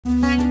Hello,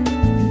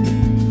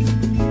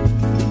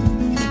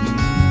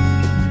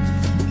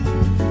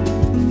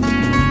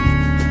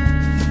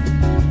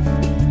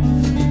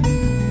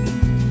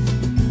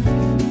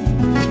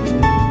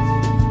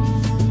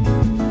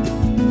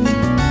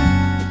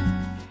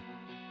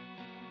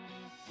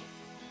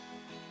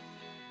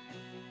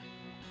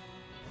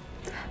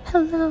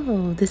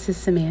 this is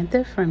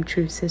Samantha from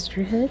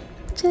Tru.Sisterhood.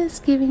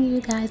 Just giving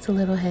you guys a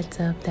little heads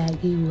up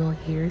that you will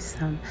hear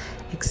some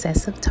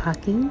excessive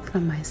talking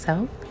from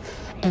myself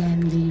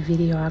and the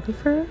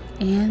videographer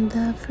and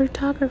the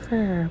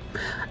photographer.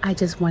 I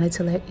just wanted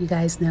to let you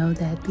guys know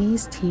that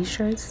these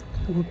t-shirts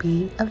will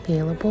be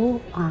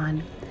available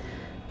on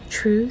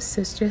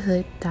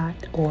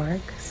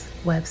Tru.Sisterhood.org's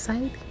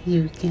website.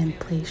 You can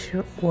place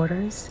your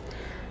orders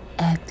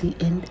at the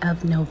end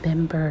of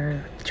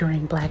November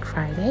during Black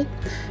Friday.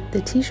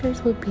 The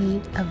t-shirts will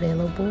be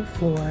available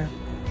for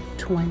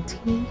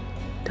 $20.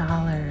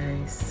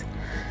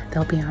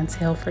 They'll be on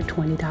sale for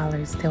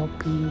 $20. They'll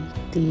be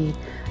the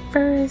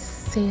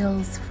first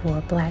sales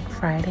for Black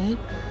Friday.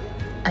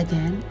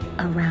 Again,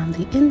 around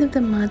the end of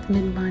the month,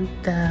 mid-month,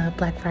 the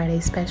Black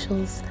Friday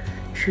specials,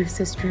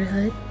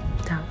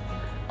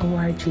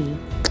 Tru.Sisterhood.org.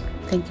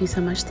 Thank you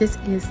so much. This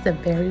is the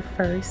very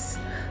first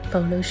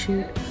photo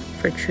shoot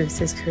for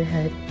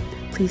Tru.Sisterhood.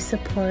 Please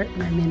support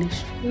my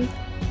ministry.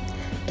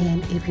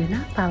 And if you're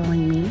not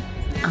following me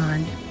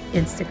on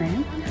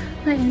Instagram,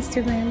 my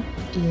Instagram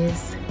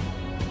is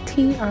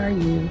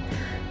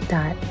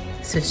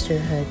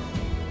Tru.Sisterhood.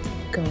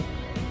 Go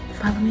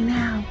follow me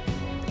now.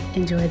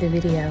 Enjoy the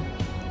video.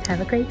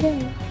 Have a great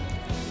day.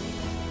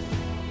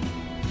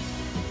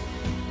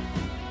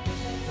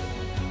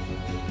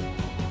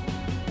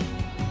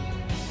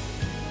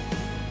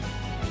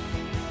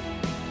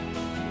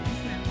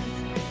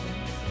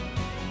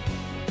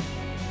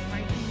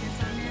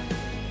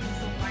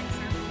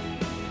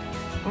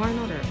 Oh, I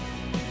know that.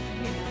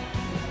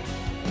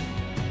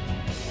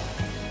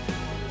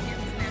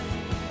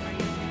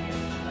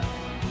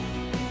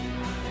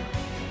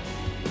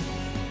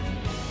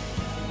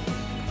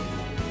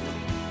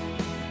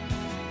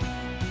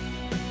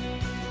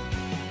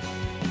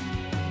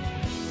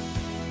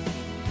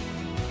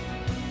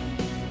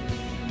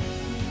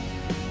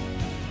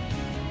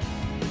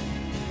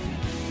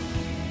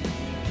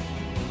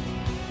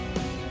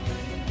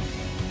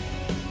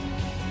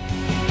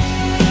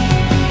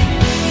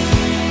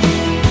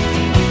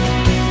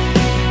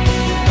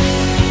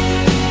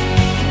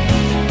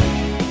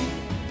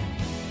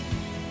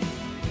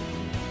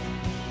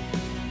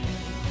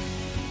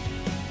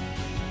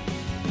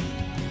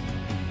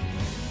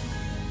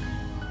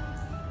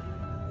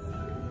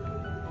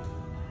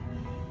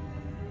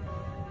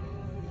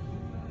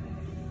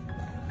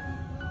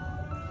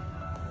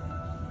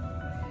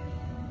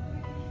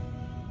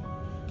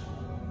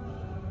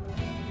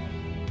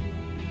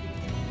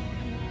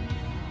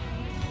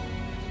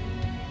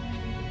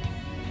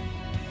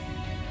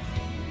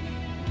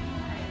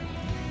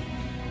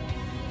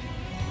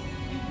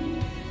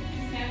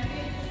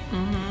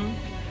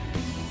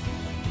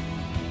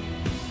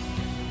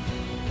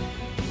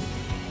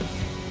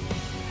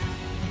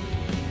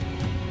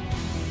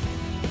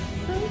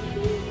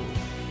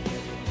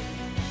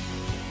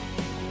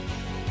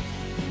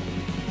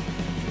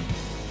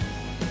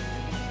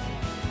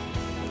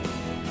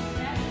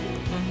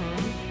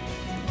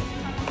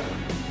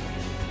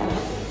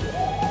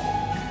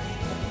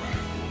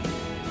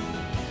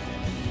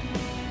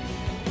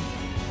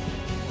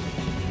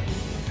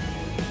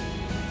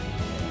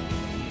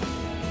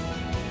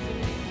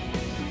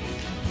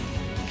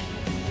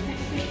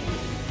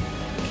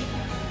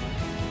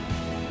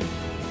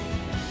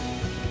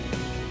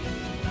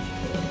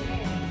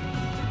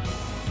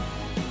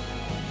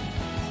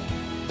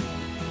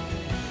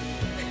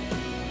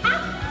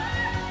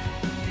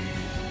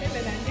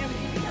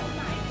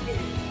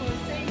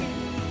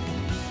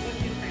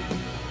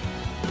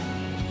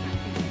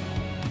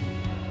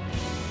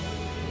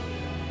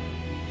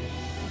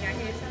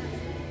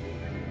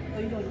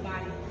 You know the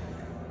body. So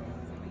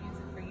we use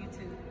it for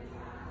YouTube.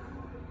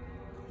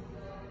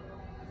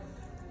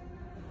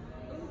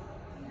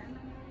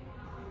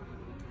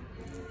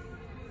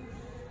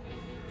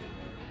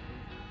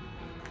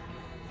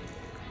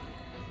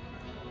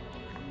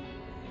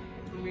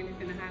 I'm really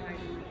finna highlight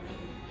it.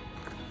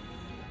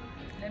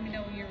 Let me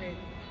know when you're ready.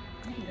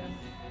 You can go.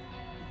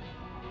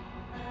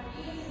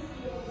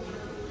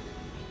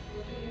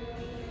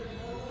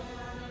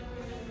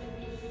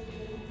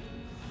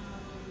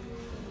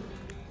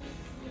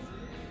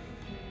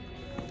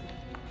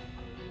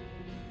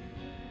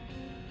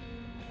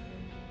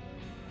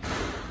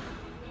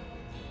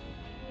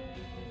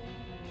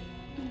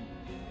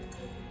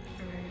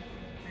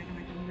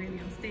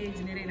 Stage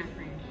and it ain't not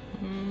grand.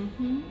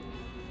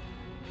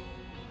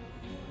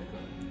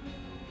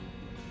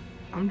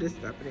 I'm just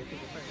stopping at the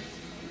first.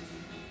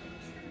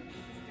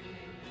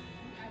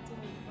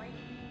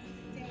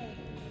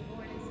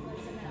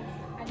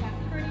 I got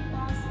pretty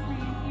boss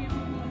plan here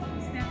with me.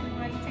 Snapping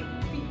while you take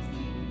your feet,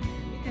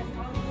 because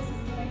all of this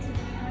is going to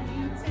be on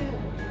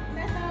YouTube.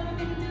 That's all I'm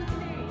going to do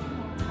today.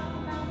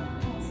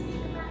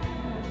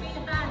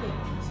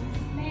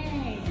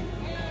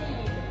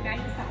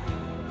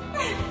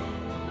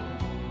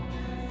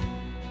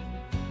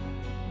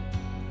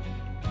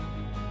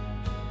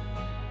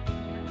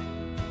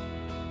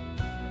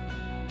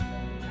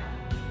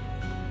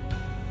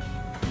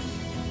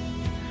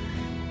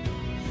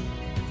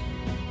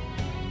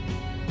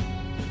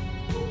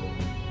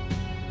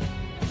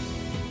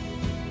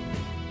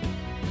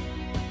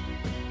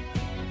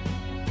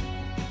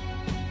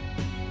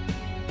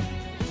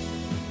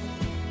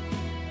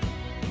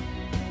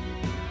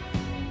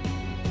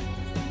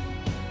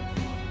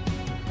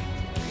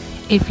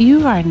 If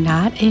you are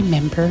not a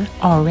member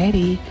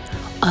already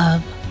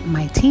of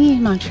my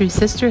team on True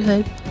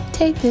Sisterhood,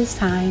 take this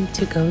time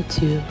to go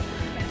to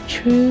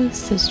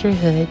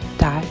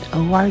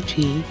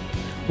Tru.Sisterhood.org,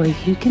 where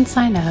you can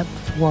sign up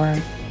for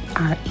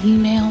our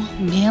email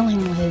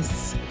mailing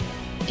list.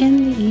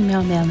 In the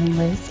email mailing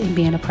list and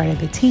being a part of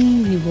the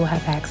team, you will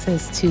have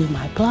access to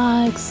my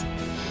blogs,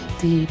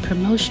 the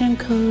promotion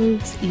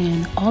codes,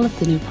 and all of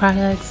the new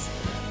products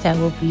that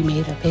will be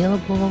made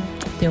available.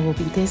 There will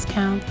be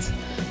discounts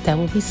that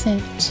will be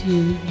sent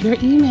to your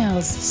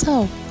emails.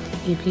 So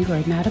if you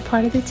are not a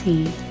part of the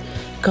team,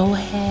 go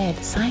ahead,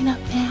 sign up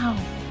now.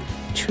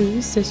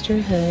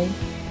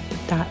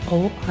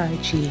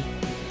 Tru.Sisterhood.org.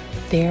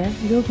 There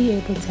you'll be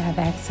able to have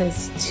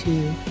access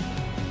to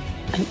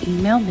an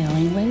email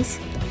mailing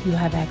list. You'll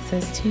have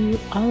access to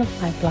all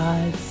of my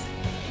blogs.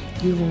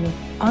 You will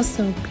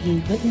also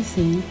be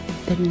witnessing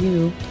the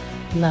new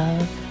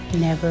Love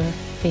Never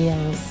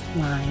Fails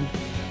line.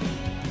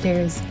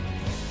 There's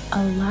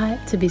a lot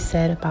to be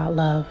said about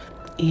love,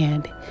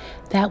 and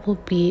that will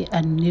be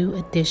a new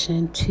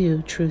addition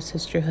to True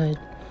Sisterhood,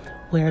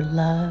 where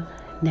love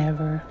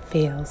never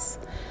fails.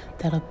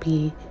 That'll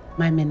be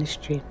my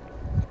ministry,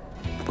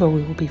 where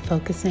we will be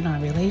focusing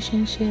on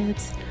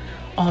relationships,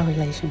 all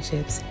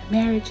relationships,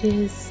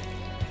 marriages,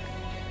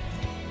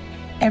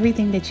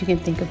 everything that you can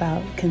think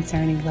about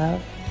concerning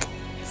love.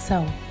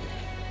 So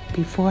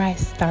before I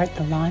start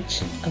the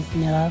launch of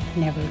Love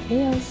Never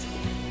Fails,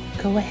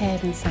 go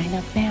ahead and sign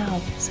up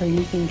now so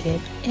you can get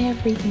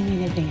everything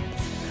in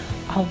advance.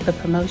 All of the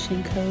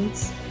promotion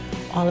codes,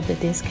 all of the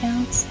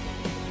discounts.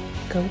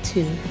 Go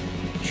to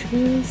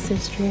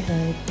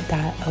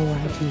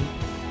Tru.Sisterhood.org.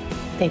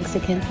 Thanks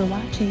again for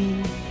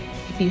watching.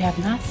 If you have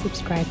not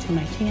subscribed to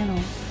my channel,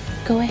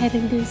 go ahead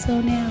and do so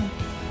now.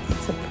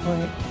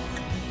 Support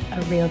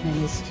a real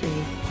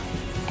ministry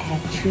at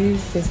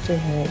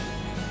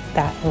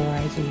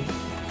Tru.Sisterhood.org.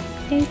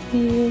 Thank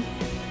you.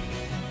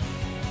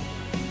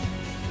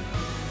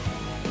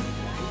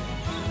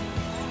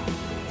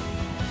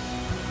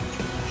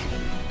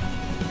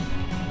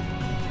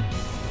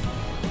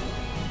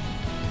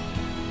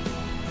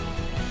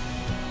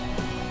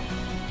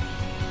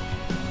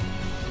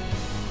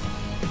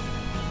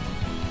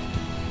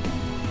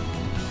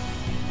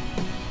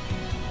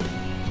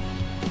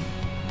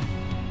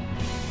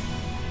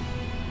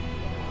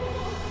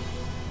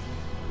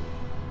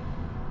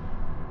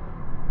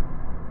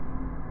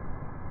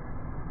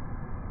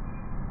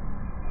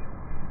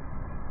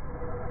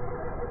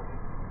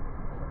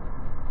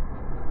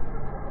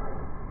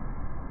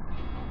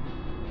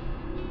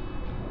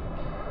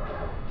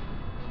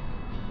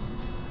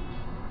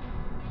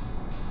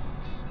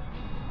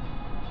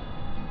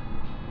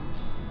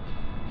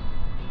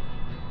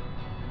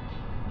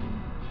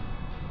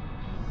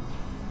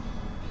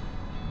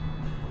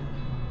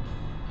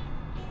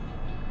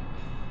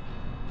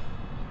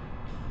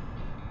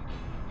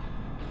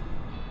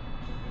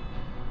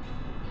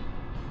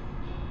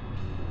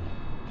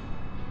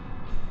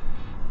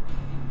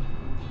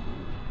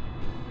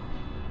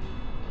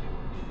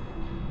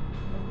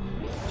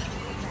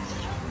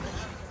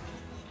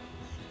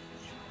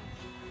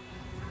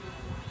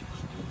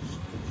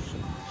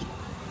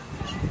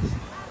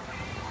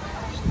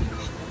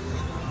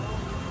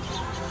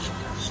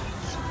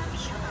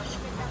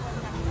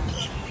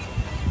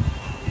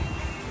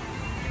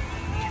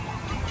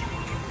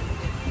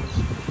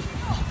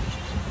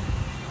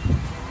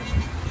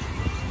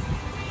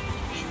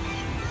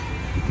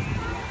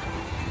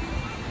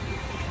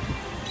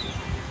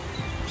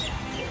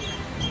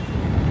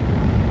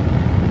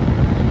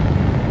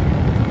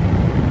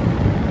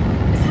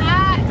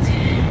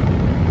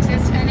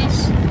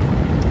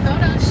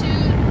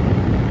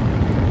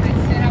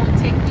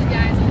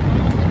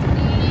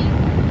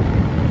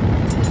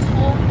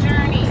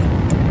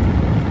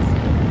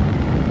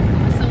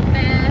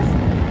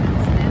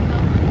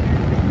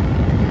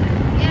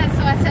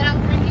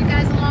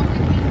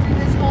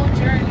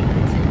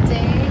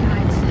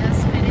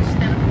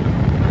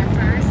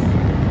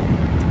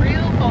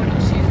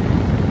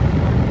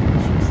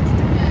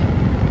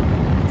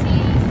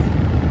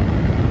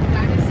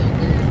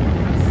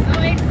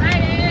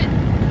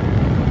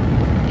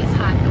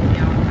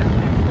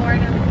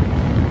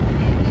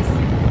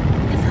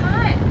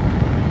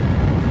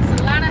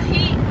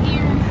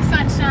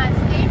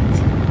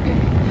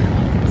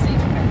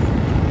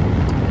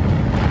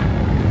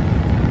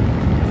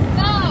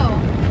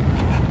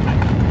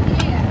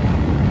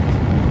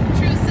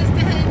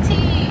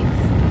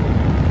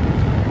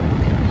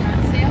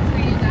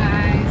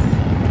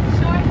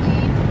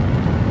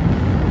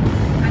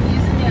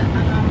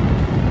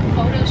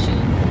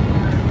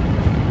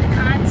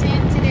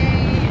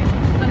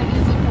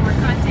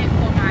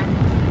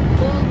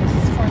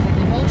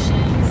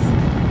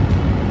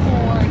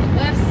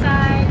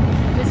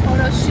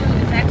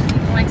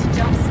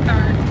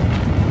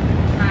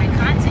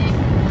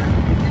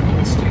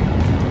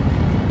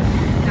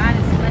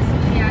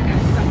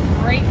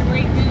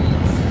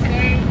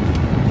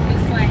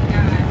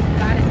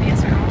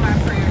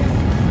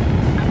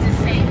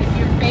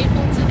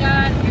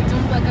 God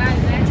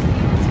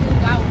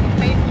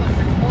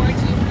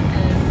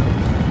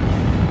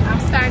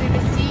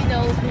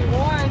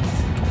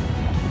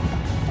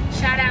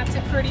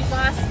pretty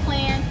boss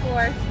plan for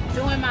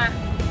doing my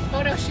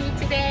photo shoot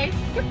today.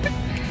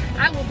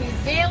 I will be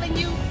zailing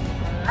you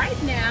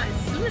right now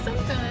as soon as I'm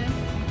done.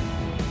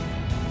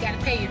 You gotta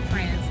pay your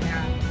friends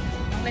now.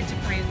 Don't let your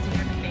friends do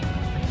everything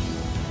for you.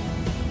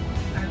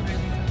 I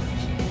really do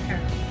appreciate her.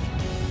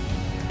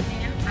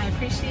 And I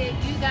appreciate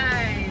you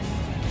guys.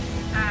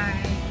 I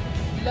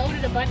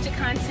loaded a bunch of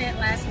content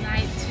last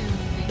night to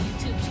the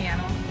YouTube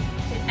channel.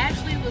 It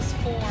actually was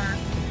for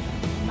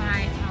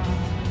my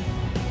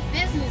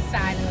business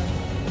side of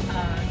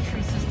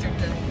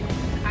Tru.Sisterhood.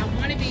 I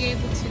want to be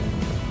able to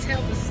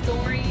tell the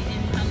story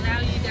and allow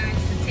you guys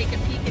to take a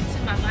peek into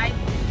my life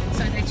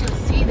so that you'll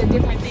see the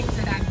different things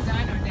that I've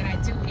done or that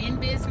I do in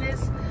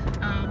business.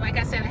 Like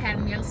I said, I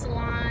have nail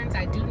salons,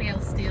 I do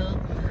nails still,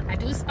 I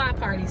do spa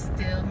parties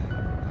still,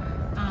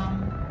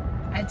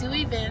 I do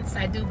events,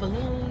 I do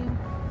balloon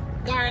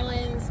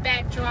garlands,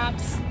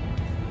 backdrops,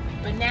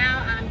 but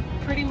now I'm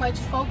pretty much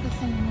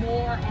focusing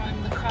more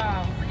on the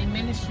call in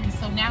ministry.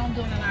 So now I'm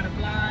doing a lot of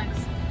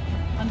blogs,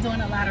 I'm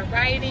doing a lot of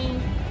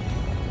writing,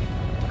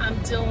 I'm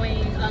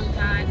doing a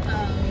lot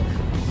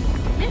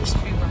of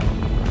ministry work,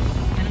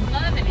 and I'm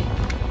loving it.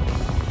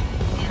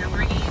 And I'm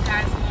bringing you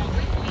guys along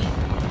with me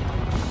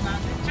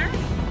along the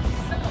journey.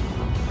 So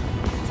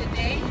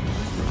today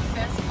was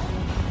successful.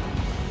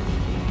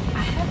 I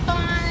had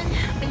fun.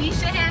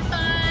 Benicia had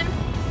fun.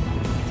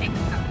 Take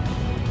the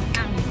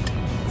time.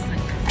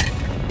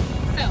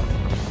 So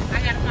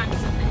I gotta find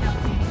something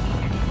healthy to eat.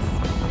 I need a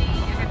smoothie.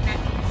 I have not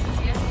eaten since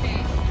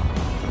yesterday.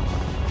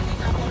 I think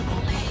I'm gonna go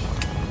late.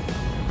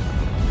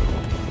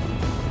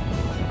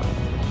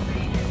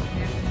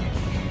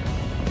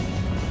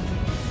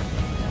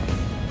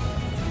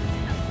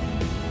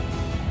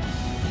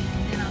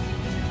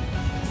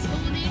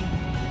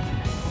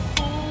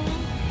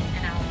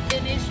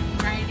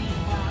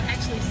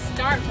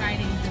 Start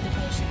writing the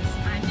devotions.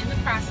 I'm in the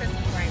process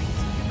of writing 2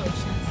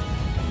 devotions,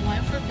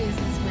 one for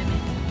business women.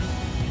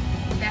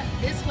 That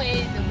this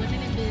way the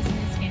women in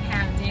business can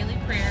have daily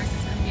prayers.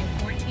 It's going to be a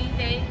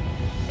 14-day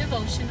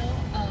devotional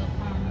of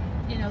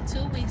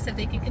 2 weeks, that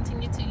they can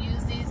continue to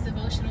use these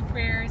devotional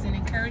prayers and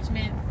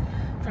encouragement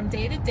from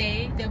day to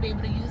day. They'll be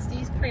able to use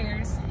these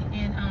prayers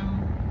and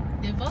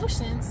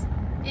devotions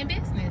in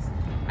business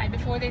right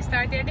before they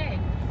start their day.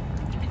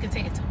 You can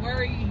take it to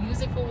work, you can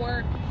use it for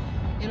work.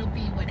 It'll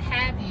be what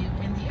have you,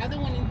 and the other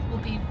one will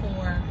be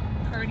for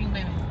hurting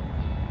women.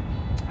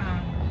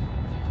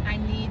 I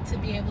need to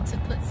be able to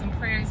put some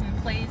prayers in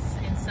place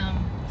and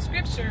some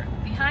scripture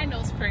behind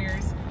those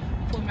prayers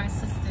for my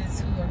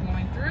sisters who are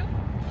going through.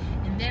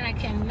 And then I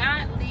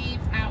cannot leave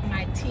out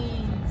my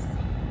teens.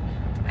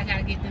 I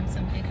gotta get them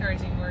some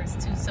encouraging words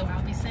too. So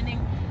I'll be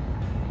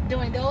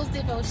doing those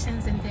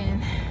devotions and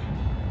then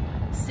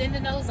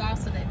sending those off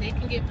so that they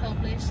can get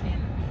published,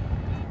 and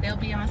they'll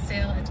be on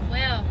sale as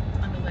well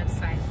on the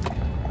website.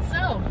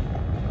 So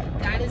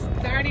God is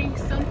starting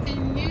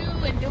something new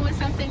and doing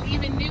something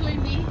even new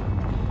in me.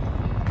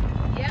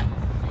 Yep.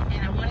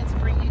 And I wanted to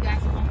bring you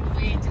guys along the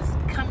way and just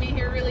come in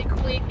here really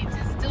quick and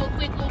just do a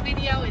quick little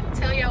video and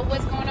tell y'all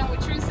what's going on with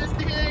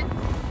Tru.Sisterhood.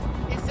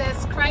 It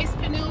says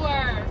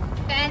Christpreneur,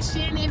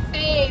 fashion and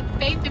faith,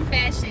 faith and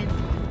fashion.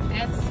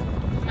 That's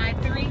my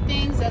 3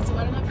 things. That's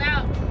what I'm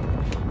about.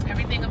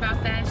 Everything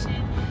about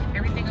fashion,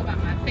 everything about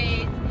my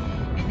faith,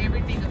 and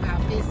everything about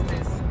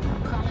business.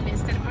 I'm calling it,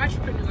 instead of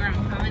entrepreneur,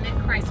 I'm calling it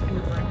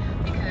Christpreneur,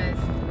 because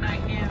I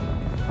am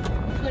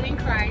putting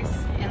Christ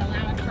and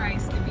allowing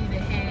Christ to be the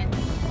head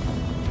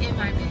in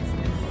my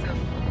business. So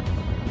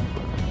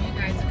you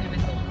guys are gonna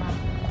go along.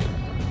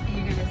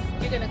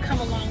 You're gonna come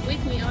along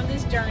with me on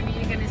this journey.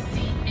 You're gonna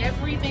see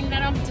everything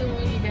that I'm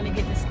doing. You're gonna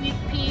get the sneak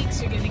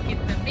peeks. You're gonna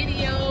get the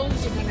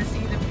videos. You're gonna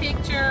see the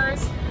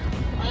pictures,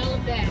 all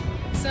of that.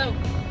 So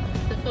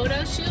the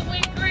photo shoot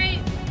went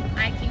great.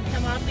 I can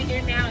come off of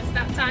here now and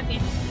stop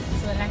talking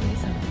so that I can get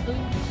some food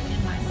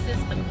in my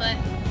system, but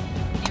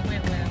it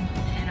went well.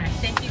 And I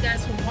thank you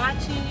guys for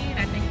watching.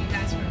 I thank you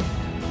guys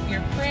for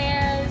your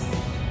prayers.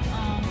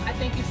 I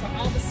thank you for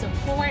all the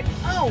support.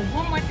 Oh,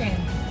 one more thing.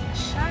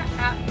 Shout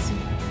out to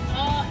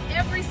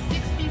every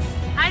 60,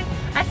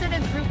 I sent a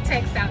group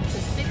text out to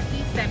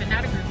 67,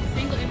 not a group,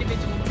 single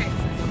individual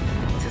texts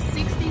to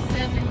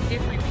 67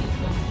 different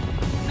people.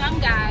 Some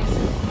guys,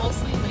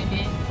 mostly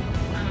women,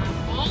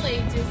 all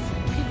ages,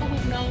 people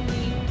who've known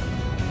me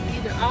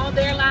either all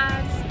their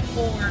lives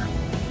or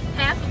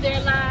half of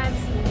their lives,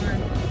 or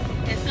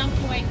at some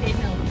point they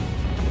know me.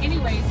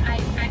 Anyways, I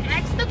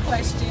asked the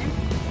question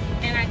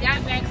and I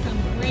got back some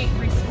great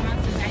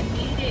responses. I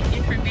needed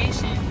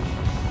information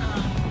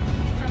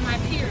from my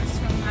peers,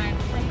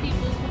 from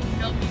people who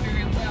know me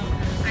very well.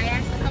 I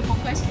asked a couple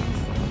questions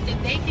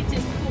that they could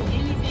just pull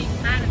anything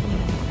out of me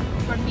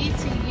for me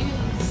to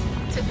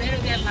use to better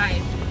their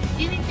life.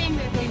 Anything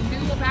that they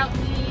knew about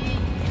me,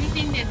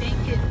 anything that they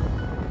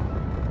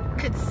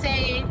could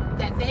say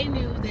that they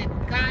knew that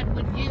God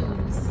would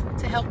use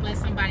to help bless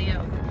somebody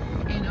else.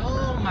 And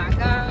oh my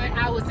God,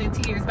 I was in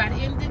tears. By the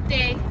end of the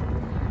day,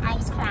 I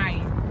was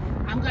crying.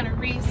 I'm gonna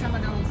read some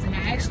of those, and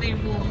I actually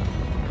will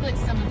put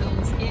some of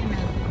those in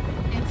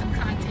some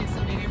content so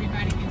that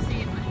everybody can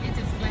see it.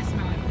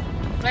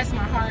 bless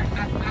my heart.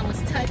 I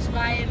was touched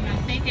by it, and I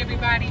thank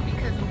everybody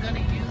because I'm going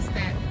to use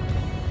that.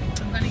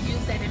 I'm going to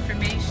use that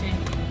information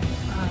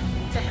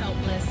to help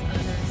bless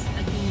others.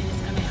 Again,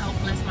 it's going to help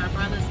bless my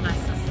brothers, my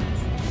sisters,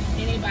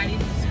 anybody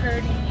who's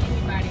hurting,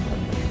 anybody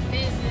who's in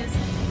business,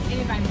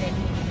 anybody that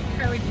needs an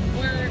encouraging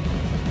word,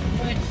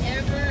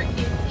 whatever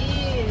it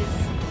is,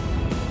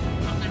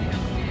 I'm going to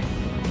help them.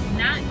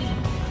 Not me.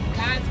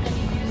 God's going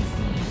to use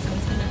me, so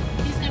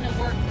He's going to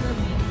work through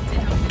me to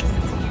help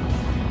minister to you.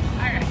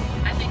 All right,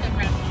 I think I'm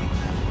right along.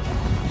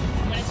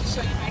 I wanted to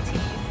show you my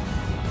tees.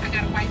 I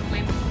got a white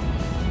one,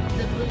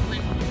 the blue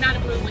one, not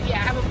a blue one.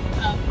 Yeah, I have a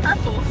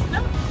purple.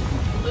 No,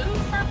 blue,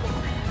 purple.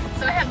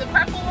 So I have the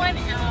purple one,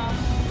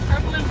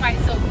 purple and white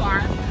so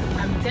far.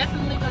 I'm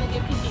definitely going to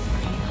get pink and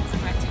green. Those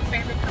are my two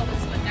favorite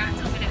colors. But God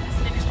told me that this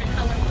ministry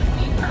color would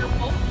be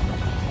purple.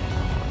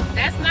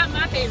 That's not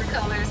my favorite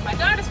color. It's my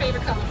daughter's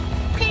favorite color.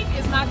 Pink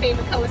is my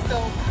favorite color, so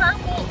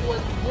purple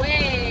was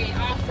way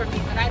off for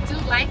me, but I do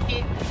like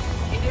it.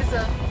 It is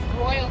a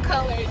royal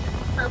color.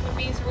 Purple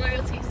means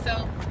royalty,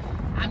 so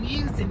I'm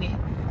using it.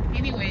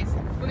 Anyways,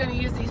 we're gonna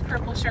use these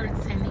purple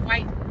shirts and the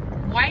white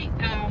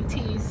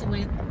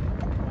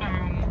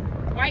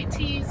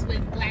tees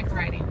with black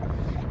writing.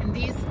 And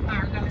these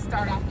are gonna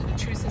start off with the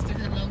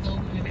Tru.Sisterhood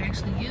logo. We're gonna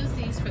actually use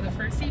these for the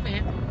first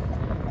event,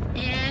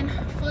 and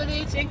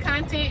footage and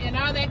content and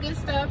all that good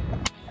stuff.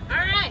 All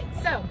right,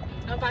 so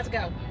I'm about to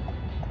go.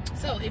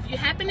 So if you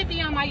happen to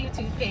be on my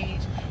YouTube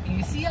page and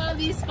you see all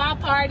these spa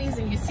parties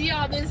and you see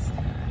all this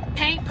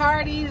paint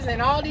parties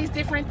and all these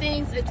different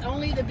things, it's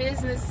only the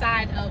business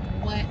side of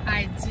what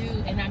I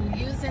do, and I'm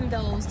using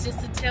those just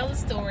to tell a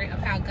story of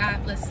how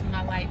God blesses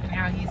my life and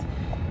how He's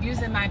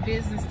using my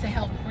business to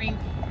help bring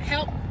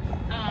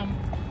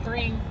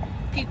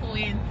people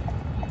in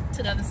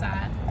to the other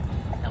side,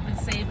 helping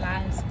save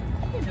lives.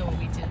 You know what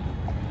we do.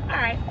 All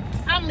right,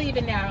 I'm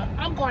leaving now.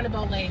 I'm going to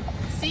Bolay.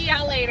 See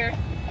y'all later.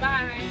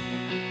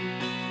 Bye.